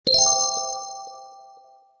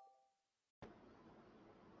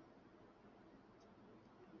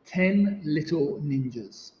10 Little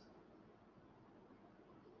Ninjas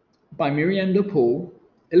by Miranda Paul,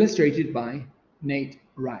 illustrated by Nate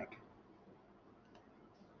Ragg.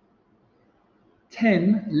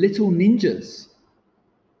 10 Little Ninjas.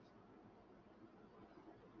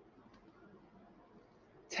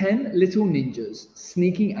 10 little ninjas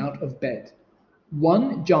sneaking out of bed.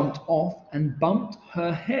 One jumped off and bumped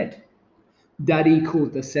her head. Daddy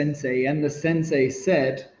called the sensei, and the sensei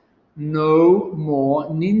said, "No more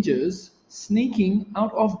ninjas sneaking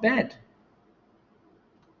out of bed."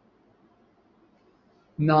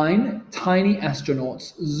 9 tiny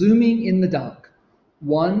astronauts zooming in the dark.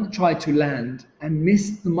 One tried to land and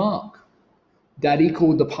missed the mark. Daddy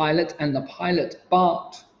called the pilot, and the pilot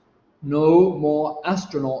barked, "No more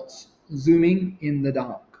astronauts zooming in the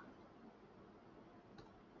dark."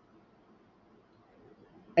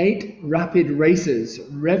 8 rapid racers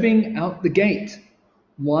revving out the gate.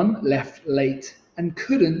 One left late and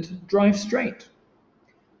couldn't drive straight.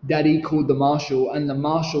 Daddy called the marshal, and the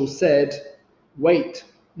marshal said, "Wait,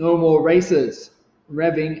 no more racers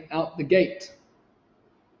revving out the gate."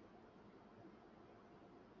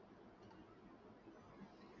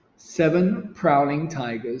 7 prowling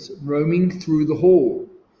tigers roaming through the hall.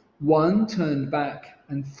 One turned back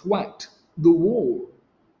and thwacked the wall.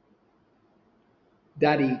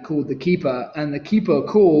 Daddy called the keeper, and the keeper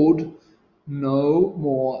called, "No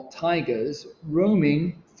more tigers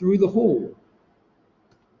roaming through the hall."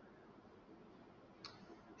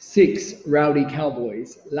 6 rowdy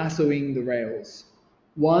cowboys lassoing the rails.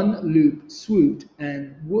 One loop swooped,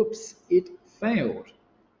 and whoops, it failed.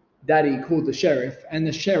 Daddy called the sheriff, and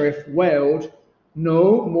the sheriff wailed,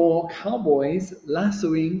 "No more cowboys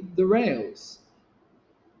lassoing the rails."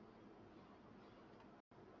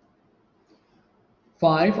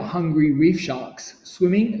 5 hungry reef sharks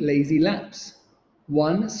swimming lazy laps.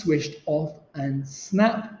 One swished off and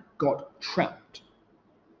snap got trapped.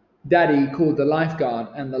 Daddy called the lifeguard,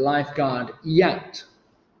 and the lifeguard yapped,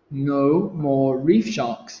 "No more reef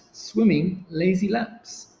sharks swimming lazy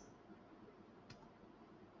laps."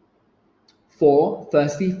 4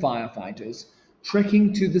 thirsty firefighters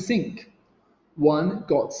trekking to the sink. One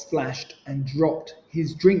got splashed and dropped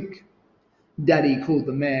his drink. Daddy called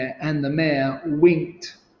the mayor, and the mayor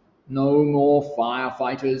winked, "No more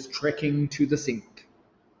firefighters trekking to the sink."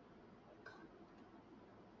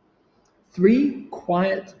 3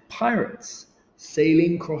 quiet pirates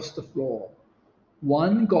sailing across the floor.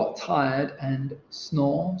 One got tired and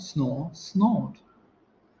snored.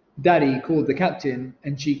 Daddy called the captain,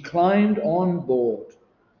 and she climbed on board.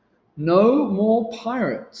 No more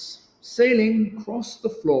pirates sailing across the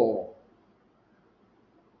floor.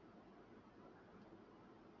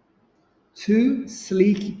 2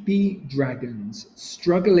 sleepy dragons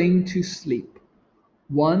struggling to sleep.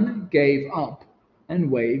 One gave up and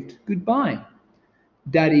waved goodbye.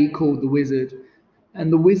 Daddy called the wizard,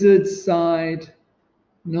 and the wizard sighed,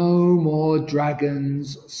 "No more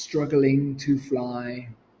dragons struggling to fly."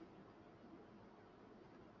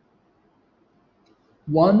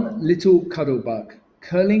 1 little cuddlebug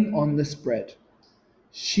curling on the spread.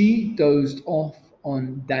 She dozed off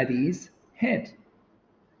on Daddy's head.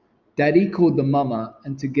 Daddy called the mama,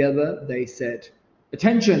 and together they said,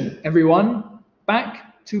 "Attention, everyone,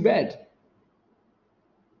 back to bed."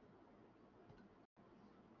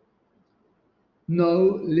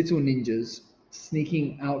 No little ninjas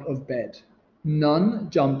sneaking out of bed. None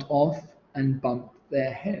jumped off and bumped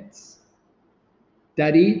their heads.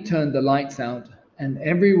 Daddy turned the lights out, and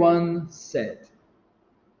everyone said,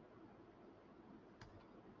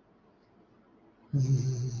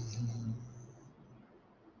 "Zzz."